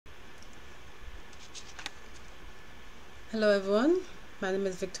Hello everyone, my name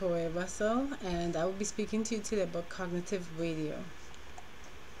is Victoria Russell and I will be speaking to you today about cognitive radio.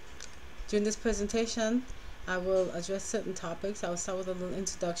 During this presentation, I will address certain topics. I will start with a little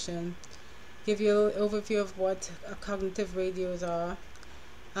introduction, give you an overview of what cognitive radios are,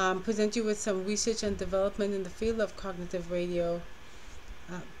 present you with some research and development in the field of cognitive radio,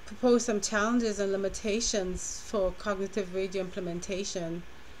 propose some challenges and limitations for cognitive radio implementation,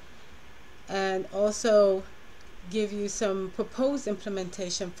 and also give you some proposed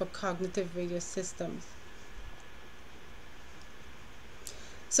implementation for cognitive radio systems.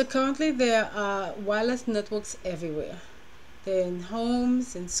 So currently there are wireless networks everywhere. They're in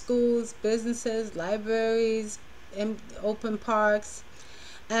homes, in schools, businesses, libraries, in open parks.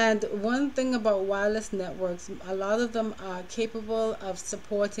 And one thing about wireless networks, a lot of them are capable of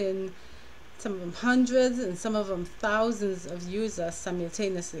supporting some of them hundreds and some of them thousands of users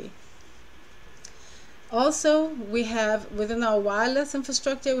simultaneously. Also, we have within our wireless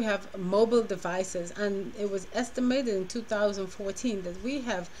infrastructure, we have mobile devices, and it was estimated in 2014 that we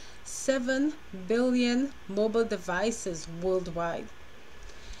have 7 billion mobile devices worldwide.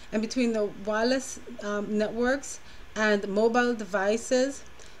 And between the wireless networks and mobile devices,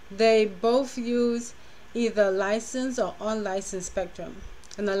 they both use either licensed or unlicensed spectrum.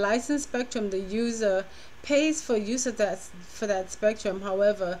 In the licensed spectrum, the user pays for use of that spectrum.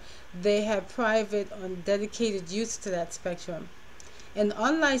 However, they have private or dedicated use to that spectrum. In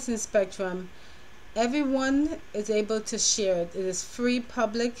unlicensed spectrum, everyone is able to share it. It is free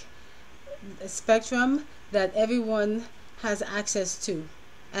public spectrum that everyone has access to,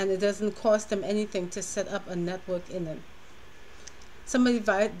 and it doesn't cost them anything to set up a network in it. Some of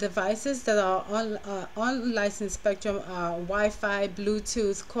the devices that are on licensed spectrum are Wi-Fi,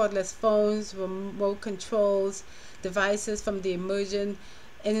 Bluetooth, cordless phones, remote controls, devices from the emerging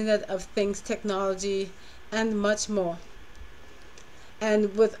Internet of Things technology, and much more.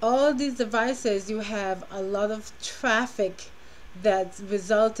 And with all these devices, you have a lot of traffic that's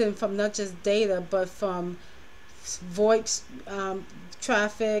resulting from not just data, but from voice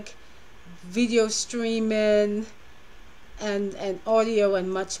traffic, video streaming, and audio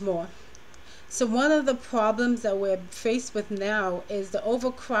and much more. So one of the problems that we're faced with now is the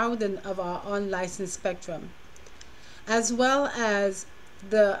overcrowding of our unlicensed spectrum, as well as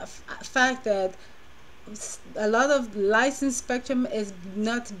the fact that a lot of licensed spectrum is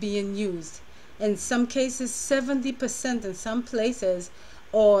not being used. In some cases, 70% in some places,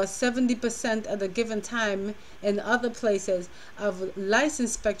 or 70% at a given time in other places, of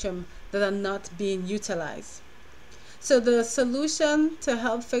licensed spectrum that are not being utilized. So the solution to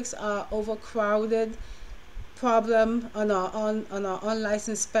help fix our overcrowded problem on our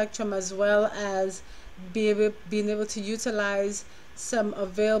unlicensed spectrum, as well as being able to utilize some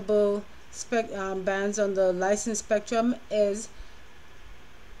available bands on the licensed spectrum, is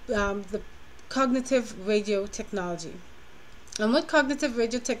the cognitive radio technology. And what cognitive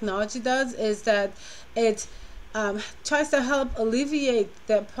radio technology does is that it tries to help alleviate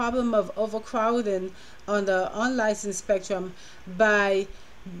the problem of overcrowding on the unlicensed spectrum by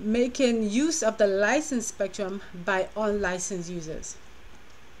making use of the licensed spectrum by unlicensed users.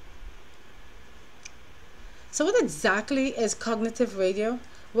 So what exactly is cognitive radio?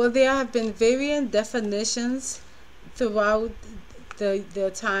 Well, there have been varying definitions throughout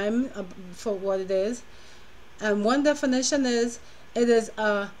the time for what it is. And one definition is, it is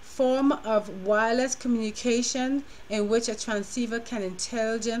a form of wireless communication in which a transceiver can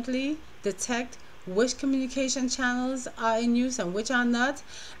intelligently detect which communication channels are in use and which are not,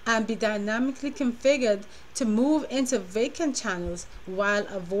 and be dynamically configured to move into vacant channels while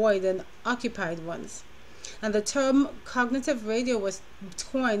avoiding occupied ones. And the term cognitive radio was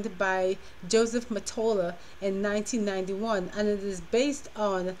coined by Joseph Mottola in 1991, and it is based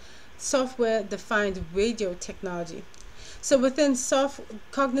on software-defined radio technology. So within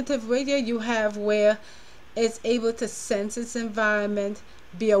cognitive radio, you have where it's able to sense its environment,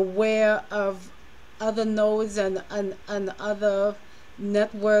 be aware of other nodes and other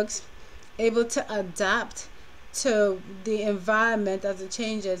networks, able to adapt to the environment as it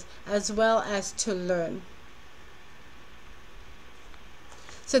changes, as well as to learn.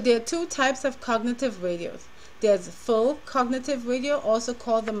 So there are two types of cognitive radios. There's full cognitive radio, also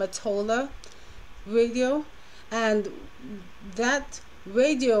called the Mottola radio, and that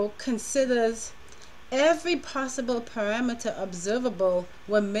radio considers every possible parameter observable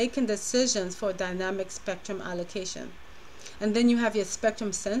when making decisions for dynamic spectrum allocation. And then you have your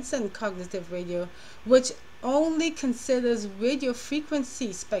spectrum sensing cognitive radio, which only considers radio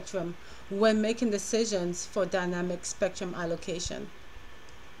frequency spectrum when making decisions for dynamic spectrum allocation.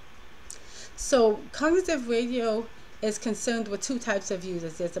 So cognitive radio is concerned with two types of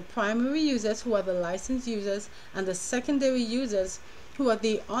users. There's the primary users, who are the licensed users, and the secondary users, who are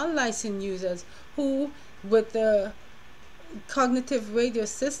the unlicensed users, who with the cognitive radio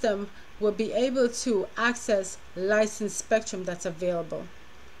system will be able to access licensed spectrum that's available.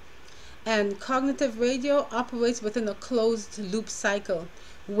 And cognitive radio operates within a closed loop cycle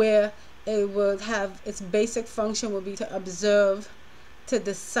where it will have its basic function will be to observe, to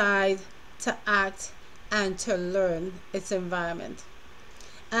decide, to act, and to learn its environment.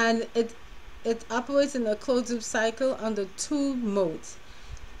 And it operates in a closed loop cycle under two modes: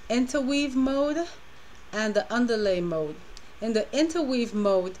 interweave mode and the underlay mode. In the interweave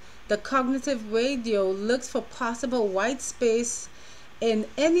mode, the cognitive radio looks for possible white space in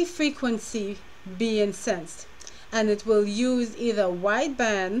any frequency being sensed, and it will use either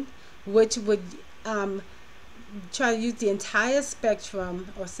wideband, which would try to use the entire spectrum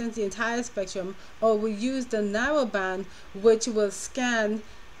or sense the entire spectrum, or will use the narrowband, which will scan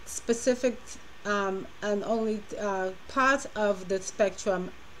specific and only parts of the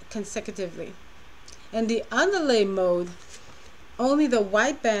spectrum consecutively. In the underlay mode, only the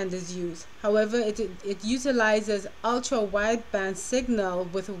wideband is used. However, it utilizes ultra-wideband signal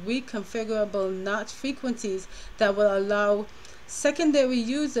with reconfigurable notch frequencies that will allow secondary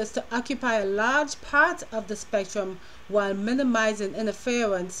users to occupy a large part of the spectrum while minimizing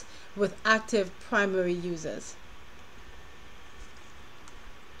interference with active primary users.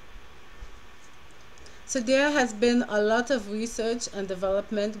 So there has been a lot of research and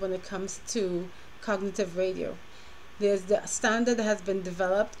development when it comes to cognitive radio. There's the standard that has been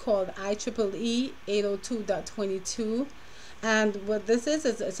developed called IEEE 802.22, and what this is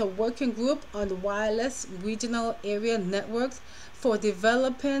it's a working group on wireless regional area networks for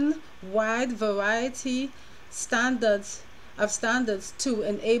developing wide variety standards to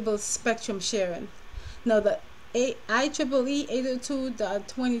enable spectrum sharing. Now the IEEE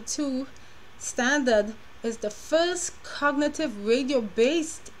 802.22 standard is the first cognitive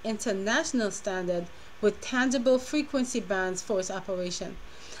radio-based international standard with tangible frequency bands for its operation.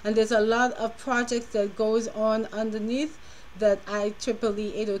 And there's a lot of projects that goes on underneath that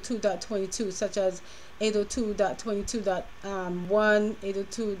IEEE 802.22, such as 802.22.1,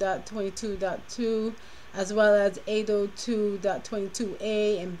 802.22.2, as well as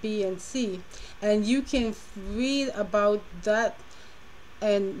 802.22a and b and c. And you can read about that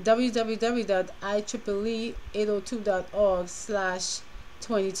in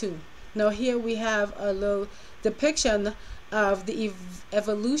www.ieee802.org/22. Now here we have a little depiction of the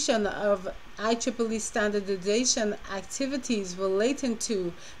evolution of IEEE standardization activities relating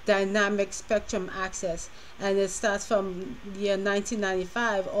to dynamic spectrum access, and it starts from the year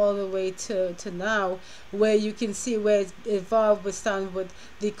 1995 all the way to now, where you can see where it's evolved with starting with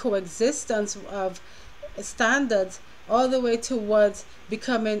the coexistence of standards all the way towards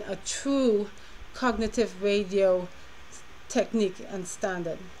becoming a true cognitive radio technique and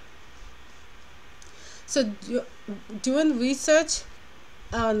standard. So doing research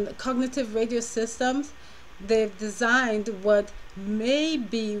on cognitive radio systems, they've designed what may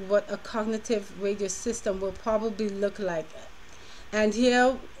be what a cognitive radio system will probably look like. And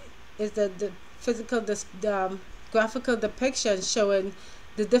here is the physical, graphical depiction showing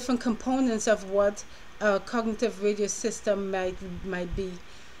the different components of what a cognitive radio system might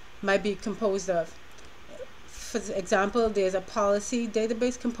be composed of. For example, there's a policy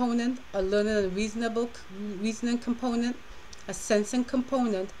database component, a learning and reasoning component, a sensing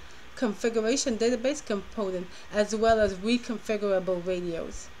component, configuration database component, as well as reconfigurable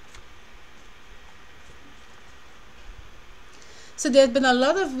radios. So there's been a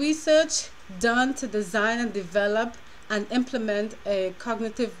lot of research done to design and develop and implement a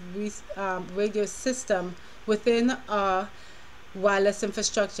cognitive radio system within our wireless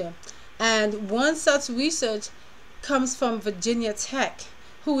infrastructure. And one such research comes from Virginia Tech,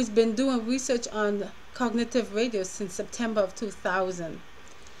 who has been doing research on cognitive radio since September of 2000.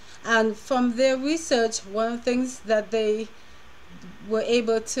 And from their research, one of the things that they were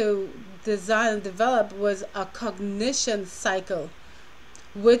able to design and develop was a cognition cycle,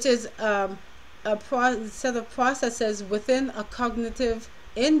 which is a set of processes within a cognitive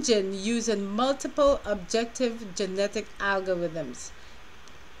engine using multiple objective genetic algorithms.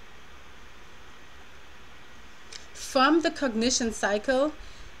 From the cognition cycle,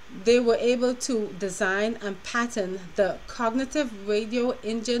 they were able to design and patent the cognitive radio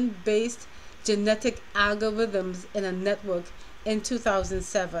engine based genetic algorithms in a network in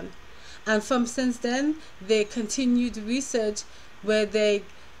 2007. And from since then, they continued research where they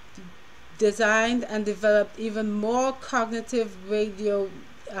designed and developed even more cognitive radio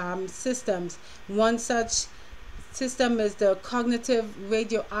systems. One such system is the Cognitive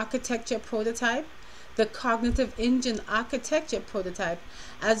Radio Architecture Prototype, the Cognitive Engine Architecture Prototype,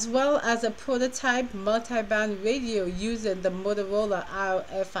 as well as a prototype multiband radio using the Motorola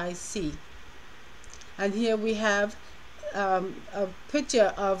RFIC. And here we have a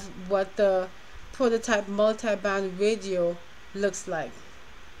picture of what the prototype multiband radio looks like.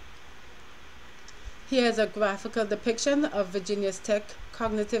 Here's a graphical depiction of Virginia Tech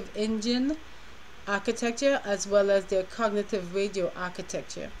Cognitive Engine Architecture as well as their Cognitive Radio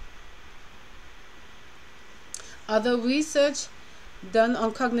Architecture. Other research done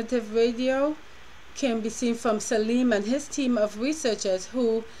on cognitive radio can be seen from Salim and his team of researchers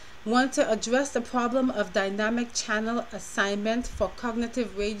who want to address the problem of dynamic channel assignment for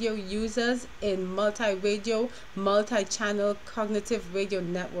cognitive radio users in multi-radio, multi-channel cognitive radio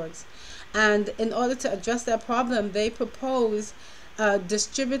networks. And in order to address that problem, they propose a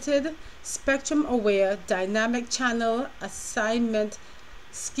distributed, spectrum-aware, dynamic channel assignment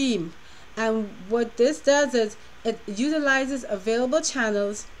scheme. And what this does is it utilizes available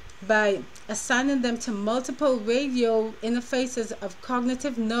channels by assigning them to multiple radio interfaces of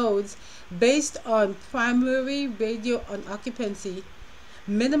cognitive nodes based on primary radio occupancy,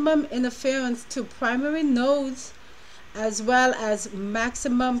 minimum interference to primary nodes, as well as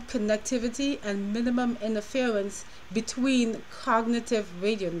maximum connectivity and minimum interference between cognitive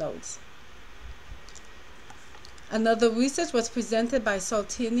radio nodes. Another research was presented by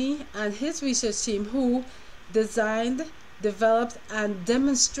Saltini and his research team, who designed, developed, and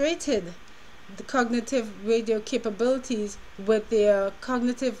demonstrated the cognitive radio capabilities with their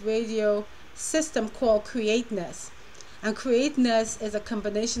cognitive radio system called CreateNest. And CreateNest is a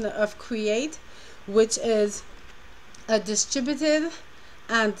combination of Create, which is a distributed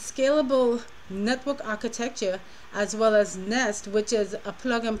and scalable network architecture, as well as Nest, which is a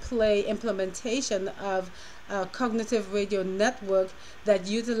plug-and-play implementation of a cognitive radio network that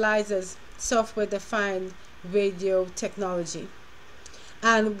utilizes software-defined radio technology.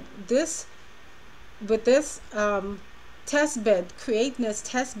 And with this testbed, CreateNest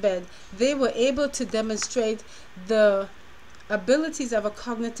testbed, they were able to demonstrate the abilities of a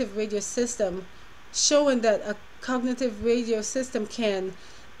cognitive radio system, showing that a cognitive radio system can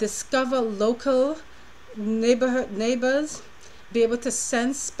discover local neighbors, be able to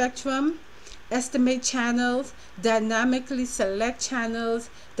sense spectrum, estimate channels, dynamically select channels,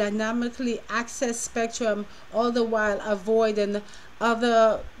 dynamically access spectrum, all the while avoiding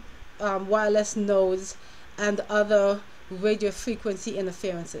other wireless nodes and other radio frequency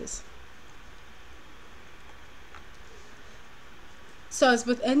interferences. So as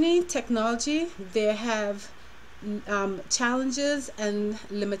with any technology, they have challenges and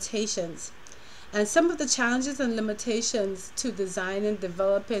limitations. And some of the challenges and limitations to designing,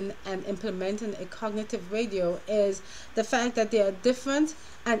 developing, and implementing a cognitive radio is the fact that there are different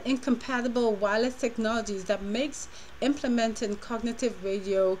and incompatible wireless technologies that makes implementing cognitive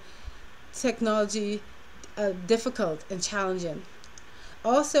radio technology difficult and challenging.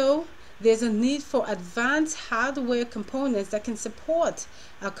 Also, there's a need for advanced hardware components that can support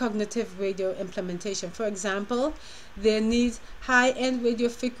a cognitive radio implementation. For example, there needs high-end radio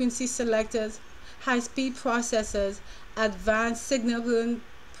frequency selectors, high-speed processors, advanced signaling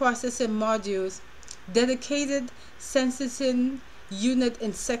processing modules, dedicated sensing unit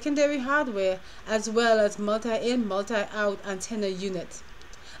in secondary hardware, as well as multi-in, multi-out antenna units.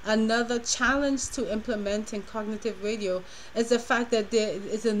 Another challenge to implementing cognitive radio is the fact that there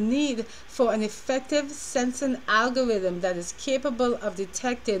is a need for an effective sensing algorithm that is capable of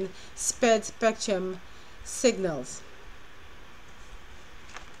detecting sped spectrum signals.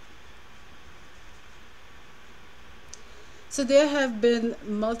 So there have been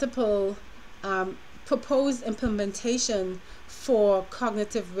multiple proposed implementation for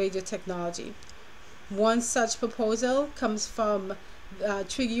cognitive radio technology. One such proposal comes from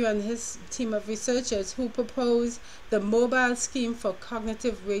Trigger and his team of researchers, who proposed the mobile scheme for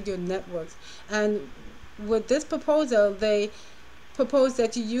cognitive radio networks. And with this proposal, they proposed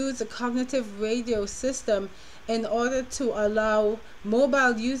that you use a cognitive radio system in order to allow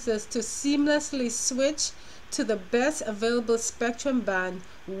mobile users to seamlessly switch to the best available spectrum band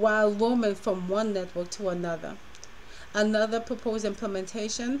while roaming from one network to another. Another proposed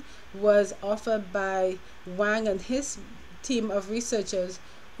implementation was offered by Wang and his team of researchers,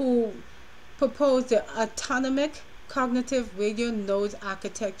 who proposed the Autonomic Cognitive Radio Nodes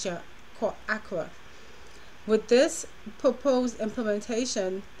Architecture, called ACRA. With this proposed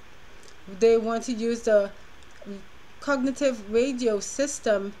implementation, they want to use the cognitive radio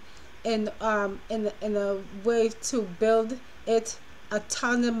system in a way to build it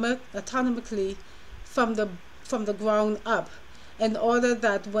autonomously from from the ground up, in order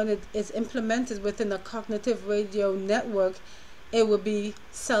that when it is implemented within a cognitive radio network, it will be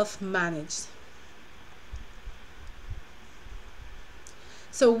self-managed.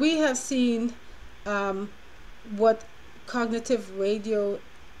 So we have seen what cognitive radio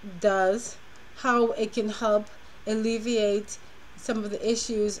does, how it can help alleviate some of the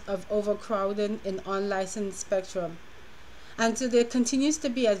issues of overcrowding in unlicensed spectrum. And so there continues to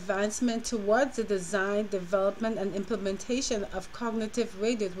be advancement towards the design, development, and implementation of cognitive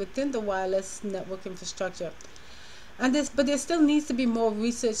radios within the wireless network infrastructure. But there still needs to be more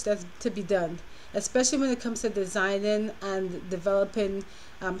research that's to be done, especially when it comes to designing and developing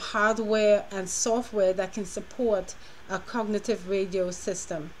hardware and software that can support a cognitive radio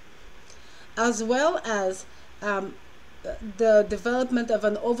system, as well as the development of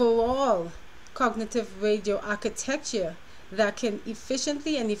an overall cognitive radio architecture that can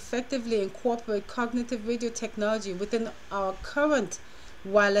efficiently and effectively incorporate cognitive radio technology within our current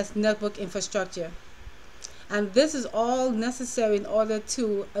wireless network infrastructure. And this is all necessary in order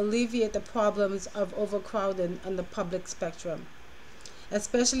to alleviate the problems of overcrowding on the public spectrum,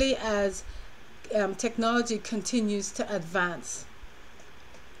 especially as technology continues to advance.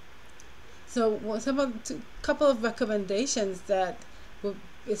 So a couple of recommendations that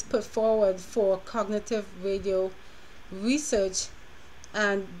is put forward for cognitive radio research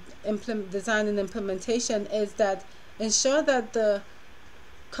and design and implementation is that ensure that the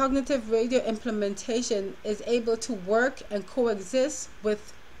cognitive radio implementation is able to work and coexist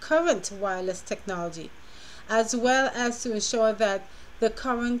with current wireless technology, as well as to ensure that the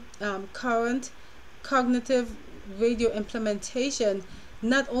current cognitive radio implementation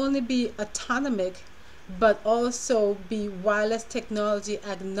not only be autonomic but also be wireless technology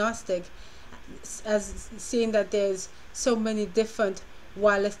agnostic, as seeing that there's so many different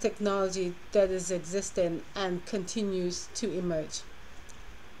wireless technology that is existing and continues to emerge.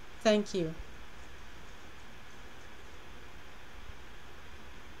 Thank you.